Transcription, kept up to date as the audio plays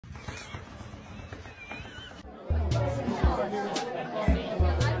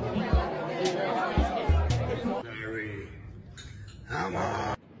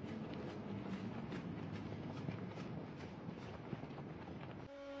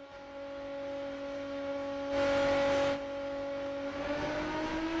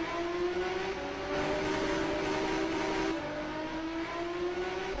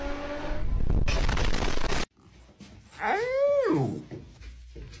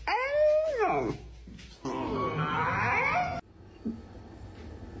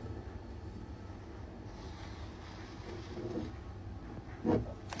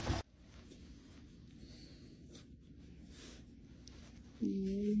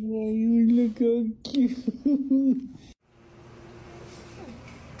You look so cute.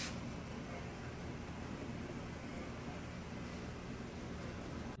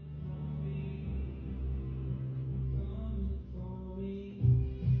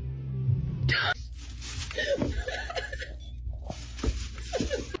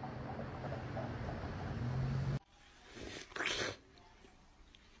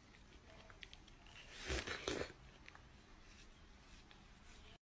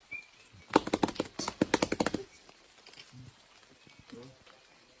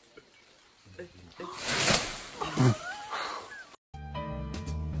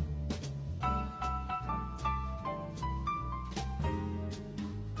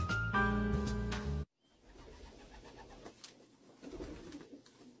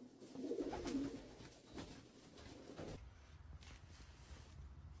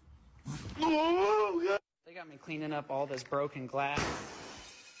 They got me cleaning up all this broken glass.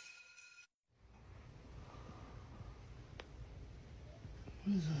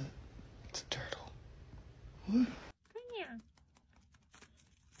 What is that? It's a turtle. What? Come here.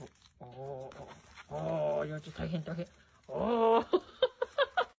 Oh, you're just taking. Oh.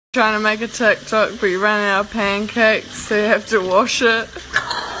 Trying to make a TikTok, but you ran out of pancakes, so you have to wash it.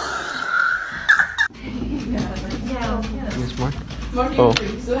 Yes, Mark? Oh,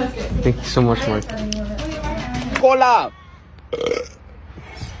 thank you so much, Mark. Cola!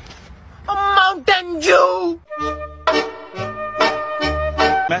 A Mountain Dew!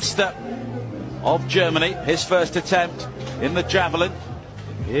 Mester of Germany, his first attempt in the javelin,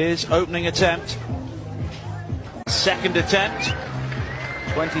 his opening attempt. Second attempt,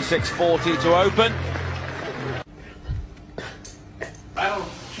 26:40 to open. I'll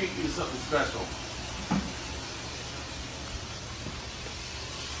treat you to something special.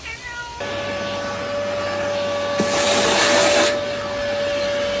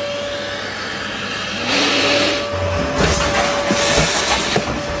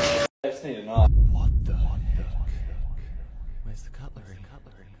 Where's the cutlery?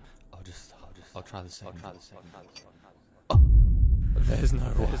 I'll try the second. Oh, there's no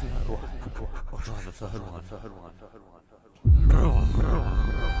one. I'll try the third one.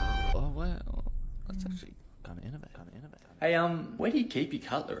 Oh well, that's actually kind of innovative. Hey, where do you keep your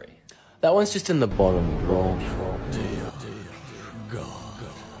cutlery? That one's just in the bottom drawer. Dear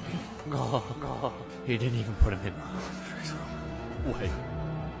God. He didn't even put him in. Wait.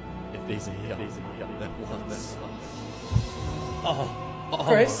 If these are here, then what's... Oh,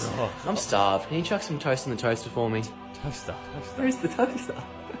 Chris, I'm starved. Can you chuck some toast in the toaster for me? Toaster. Where's the toaster?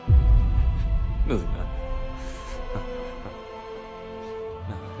 Doesn't matter.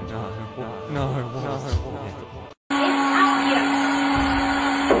 No.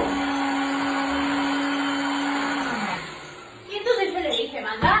 Y entonces yo le dije,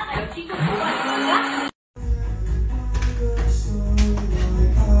 manda a los chicos cubanos, manda.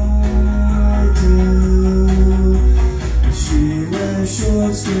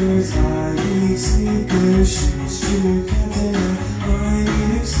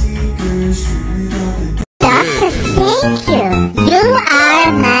 Thank you. You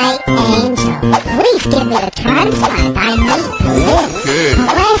are my angel. Please give me a transplant. I need to live.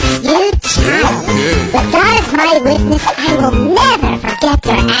 Bless you, child. The God is my witness. I will never forget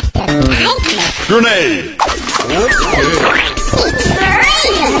your act of kindness. Grenade! Betrayer!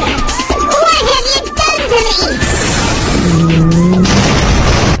 What have you done to me?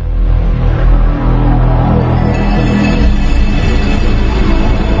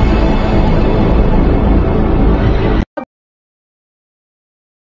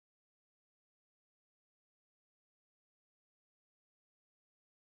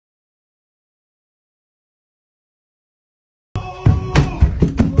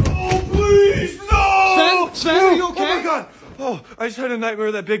 Sven, are you okay? Oh my God! Oh, I just had a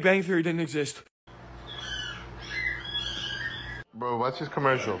nightmare that Big Bang Theory didn't exist. Bro, what's his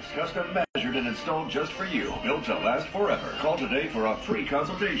commercial? Custom measured and installed just for you. Built to last forever. Call today for a free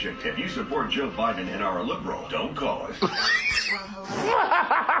consultation. If you support Joe Biden and our liberal, don't call us.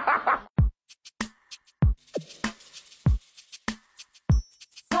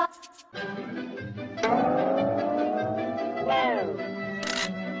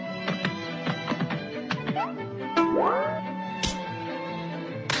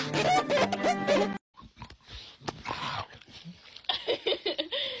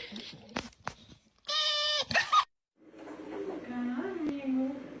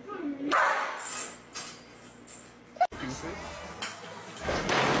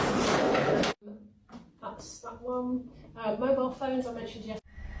 That's that one. Mobile phones I mentioned yesterday.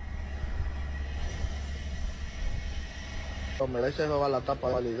 Mira, ese va la tapa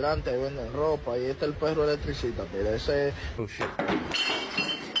del hidrante, ahí venden ropa, y este es el perro electricista, mira, ese... Oh shit.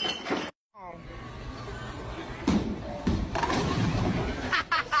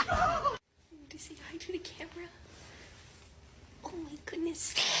 To say hi to the camera. Oh my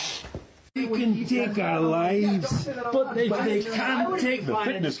goodness. You can take our lives, but they can't take the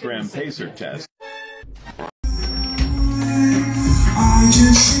Fitness Gram Pacer test. I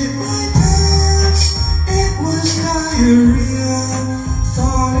just hit my pants, it was diarrhea.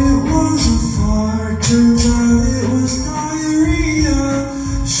 Thought it was a fart, turns out it was diarrhea.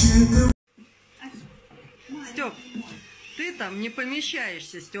 Shit the... Стёп, ты там не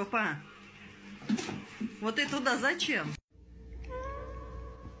помещаешься, Стёпа. Вот ты туда зачем?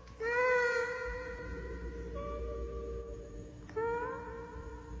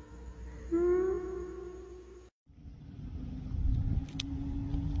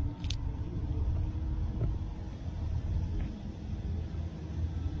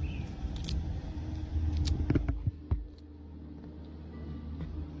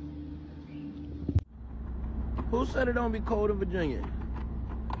 Who said it don't be cold in Virginia?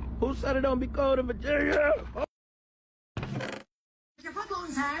 Who said it don't be cold in Virginia? Oh. Your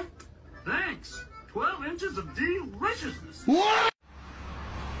football's hard. Thanks. 12 inches of deliciousness. What?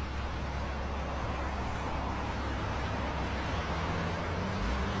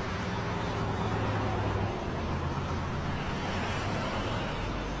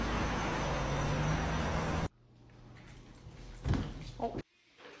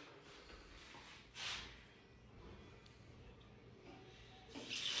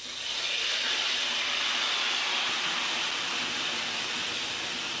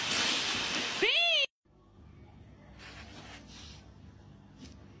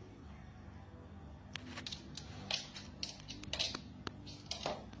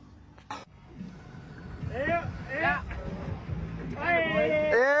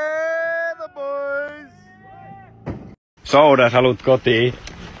 Soudat haluat kotiin.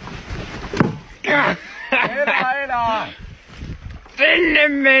 Eda! Sinne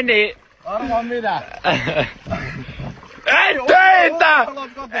meni! Arvaa mitä? Ei töitä!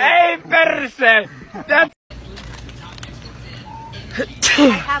 Ei perse! I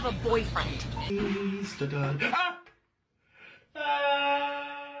have a boyfriend.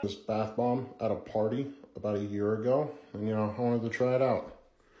 This bath bomb at a party about a year ago, and I wanted to try it out.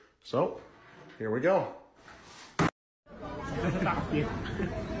 So, here we go.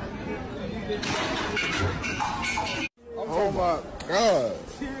 Oh my God.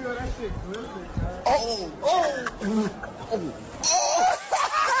 Oh, oh, oh, oh.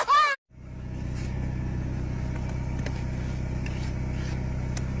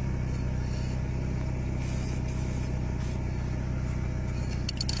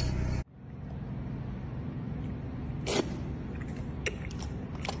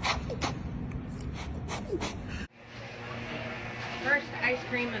 First ice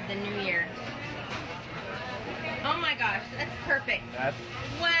cream of the new year. Oh my gosh, that's perfect. That's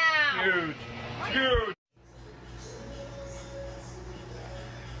wow. huge. Huge.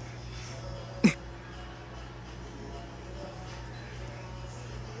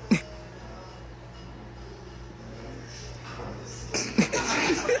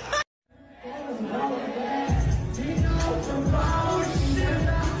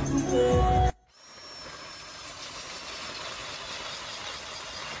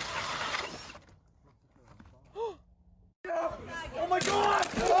 Oh my God!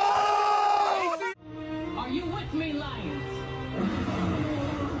 Oh! Are you with me, Lions?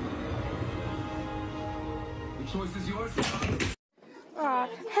 The choice is yours.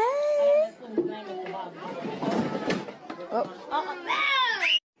 Hey!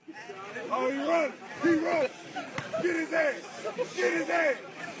 Oh, he runs! He runs! Get his ass! Get his ass!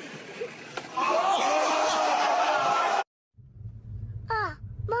 Oh! Ah,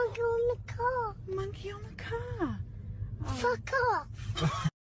 monkey on the car. Monkey on the car. Fuck off.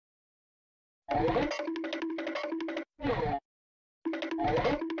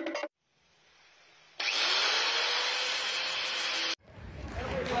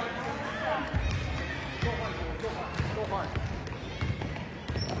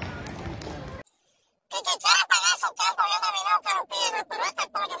 Que quiera pagar su campo, yo me vino que lo pide, pero este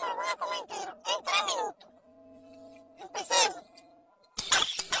pollo me lo voy a comer entero.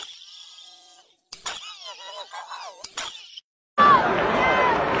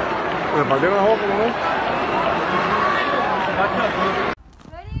 Partieron la boca, ¿no?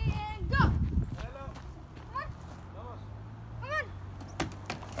 Ready and go.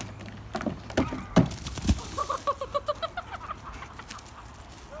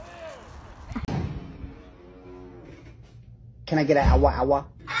 Can I get an awa?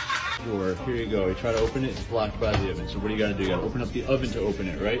 Sure, here you go. You try to open it, it's blocked by the oven. So what do you gotta do? You gotta open up the oven to open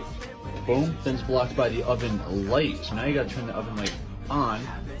it, right? Boom, then it's blocked by the oven light. So now you gotta turn the oven light on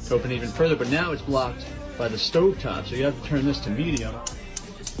to open it even further, but now it's blocked by the stove top. So you have to turn this to medium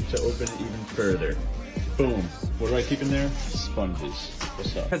to open it even further. Boom. What do I keep in there? Sponges.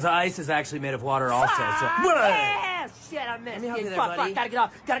 What's up? Because the ice is actually made of water also, so... Ah, shit, I missed. Let me help you there, fuck, buddy. gotta get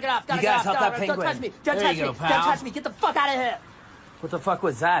off, gotta get off, gotta You get guys off. help that Don't penguin. touch me, don't There touch you me, go, don't pal. touch me, get the fuck out of here. What the fuck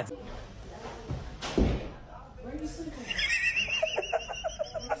was that?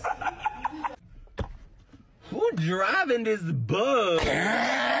 Who driving this bus?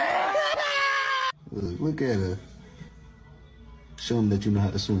 Look at her. Show them that you know how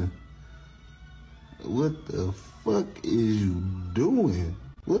to swim. What the fuck is you doing?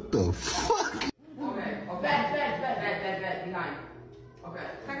 What the fuck? Okay. Oh, bed, behind. Okay.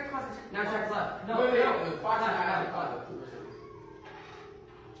 Check your closet. Now check left. No, wait. I have a closet.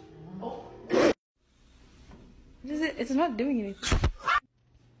 What is it? It's not doing anything.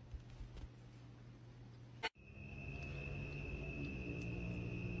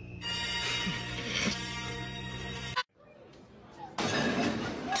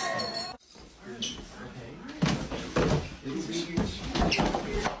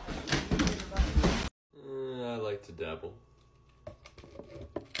 I like to dabble.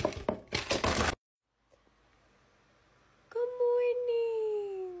 Good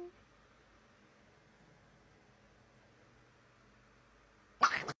morning.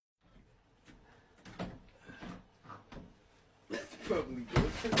 That's probably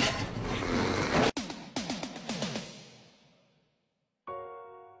good.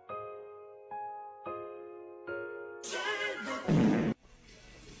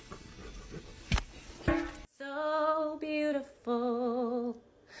 So beautiful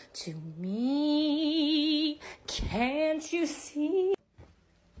to me. Can't you see?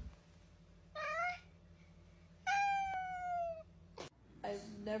 I've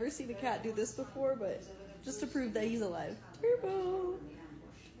never seen a cat do this before, but just to prove that he's alive. Turbo!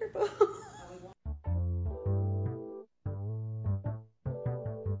 Turbo!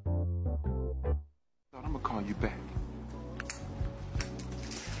 I'm gonna call you back.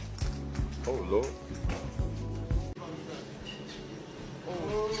 Oh, Lord.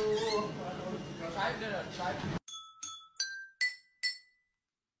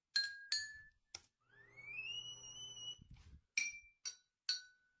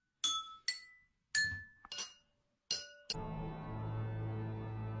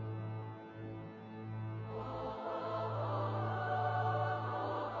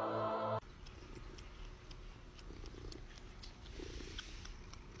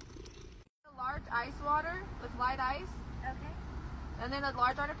 Large ice water with light ice. Okay. And then a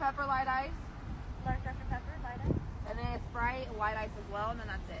large Dr. Pepper light ice. Large Dr. Pepper, light ice. And then a Sprite light ice as well, and then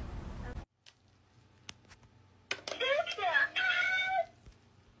that's it.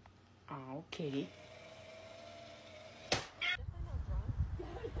 Oh, kitty.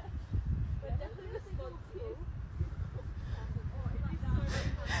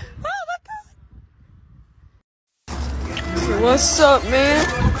 What's up, man?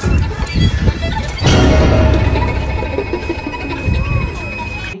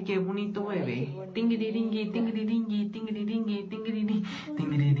 Qué bonito bebé. Tingiri dingy, tingiri dingy, tingiri dingy, tingiri dingy,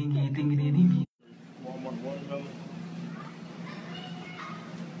 tingiri dingy, tingiri dingy.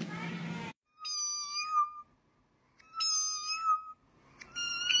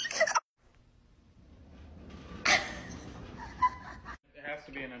 It has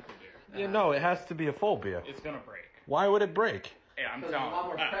to be an empty beer. Yeah, no, it has to be a full beer. It's gonna break. Why would it break? Yeah, I'm There's telling a lot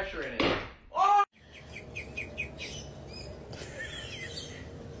more you. pressure in it.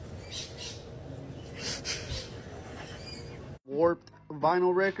 Warped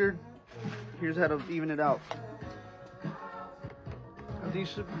vinyl record. Here's how to even it out. These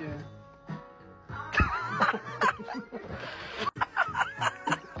should, yeah.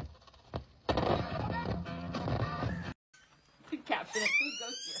 Caption it. Who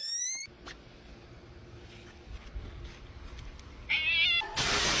goes here?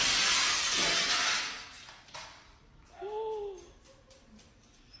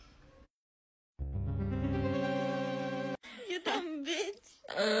 You dumb bitch.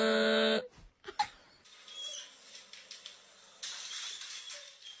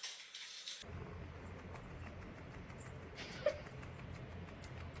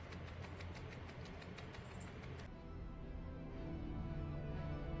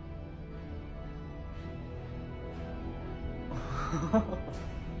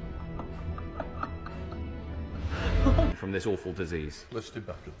 From this awful disease. Let's do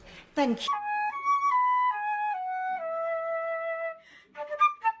better. Thank you.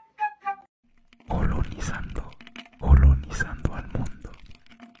 Colonizando al mundo.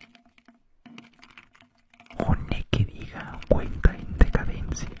 Jonne que diga cuenta en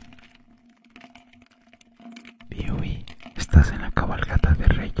decadencia. Vivi, estás en la cabalgata de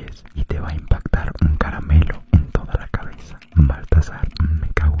Reyes y te va a impactar un caramelo en toda la cabeza. Baltasar,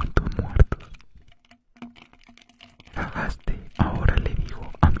 me cago en tus muertos. Cagaste, ahora le digo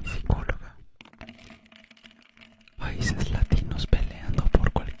a mi psicóloga. Países latinos peleando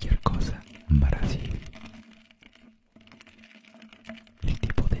por cualquier cosa. Brasil. El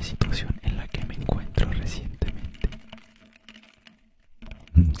tipo de situación en la que me encuentro recientemente.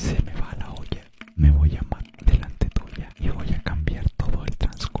 Se me va la olla. Me voy a matar delante tuya y voy a cambiar todo el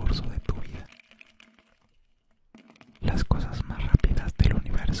transcurso de tu vida. Las cosas más rápidas del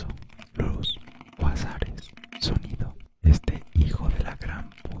universo. Luz, quasares, sonido. Este hijo de la gran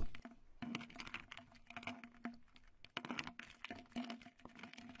puta.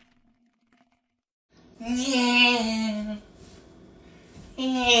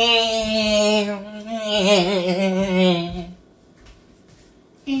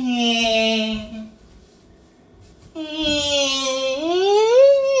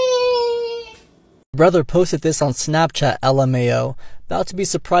 Brother posted this on Snapchat, LMAO. About to be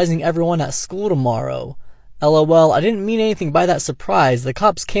surprising everyone at school tomorrow. LOL, I didn't mean anything by that surprise. The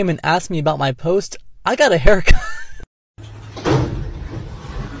cops came and asked me about my post. I got a haircut.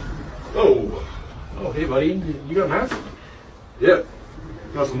 Oh. Oh, hey, buddy. You got a mask? Yep.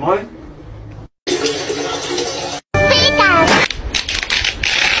 Got some money?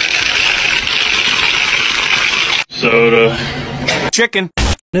 Soda. Chicken.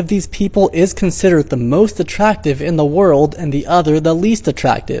 One of these people is considered the most attractive in the world and the other the least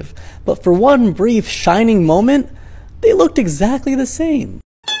attractive. But for one brief shining moment, they looked exactly the same.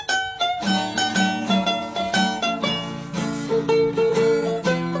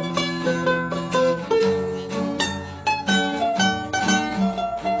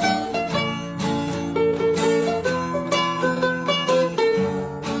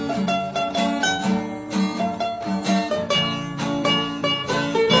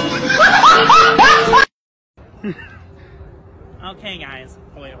 Okay, guys.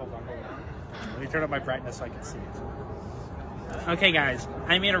 Oh, wait, hold on. Let me turn up my brightness so I can see it. Okay, guys.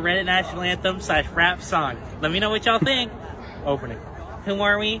 I made a Reddit national anthem / rap song. Let me know what y'all think. Opening. Who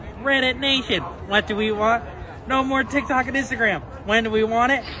are we? Reddit Nation. What do we want? No more TikTok and Instagram. When do we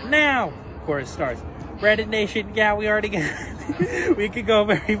want it? Now. Chorus starts. Reddit Nation. Yeah, we already got it. We could go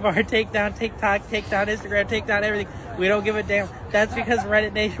very far. Take down TikTok, take down Instagram, take down everything. We don't give a damn. That's because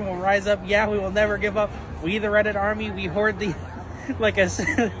Reddit Nation will rise up. Yeah, we will never give up. We, the Reddit Army, we hoard the... like a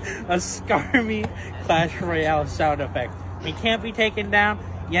scarmy Clash Royale sound effect. We can't be taken down.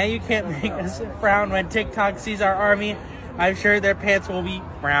 Yeah, you can't make us frown when TikTok sees our army. I'm sure their pants will be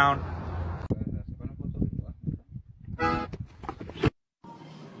brown.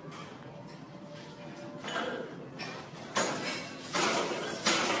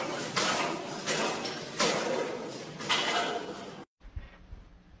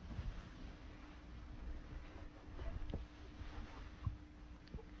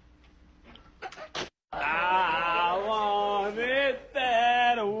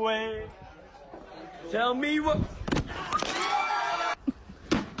 Tell me what.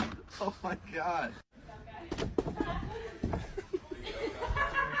 Oh my god.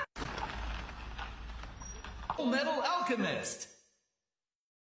 Full Metal Alchemist.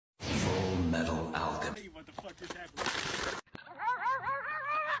 Full Metal Alchemist. What the fuck is happening?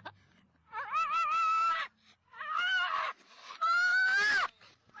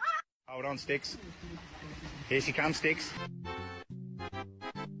 Hold on, Sticks. Here she comes, Sticks.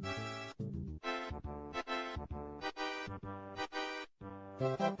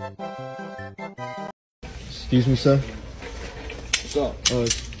 Excuse me, sir. What's up?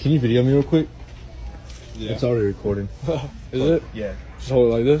 Can you video me real quick? Yeah. It's already recording. Is it? Yeah. Just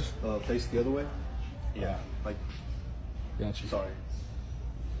hold it like this? Face the other way. Yeah. Like. Gotcha. Sorry.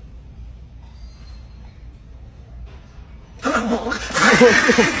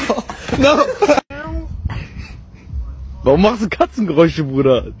 No! Warum machst du Katzengeräusche,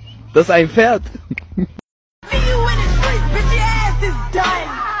 Bruder? Das ist ein Pferd.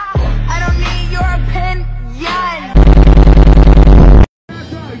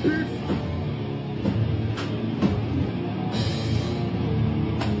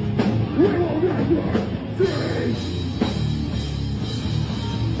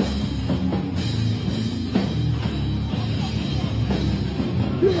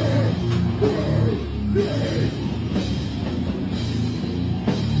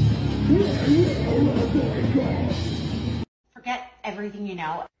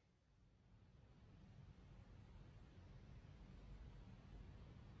 now.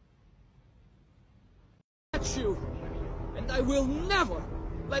 You, and I will never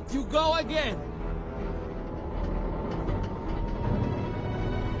let you go again.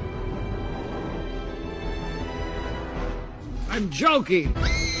 I'm joking.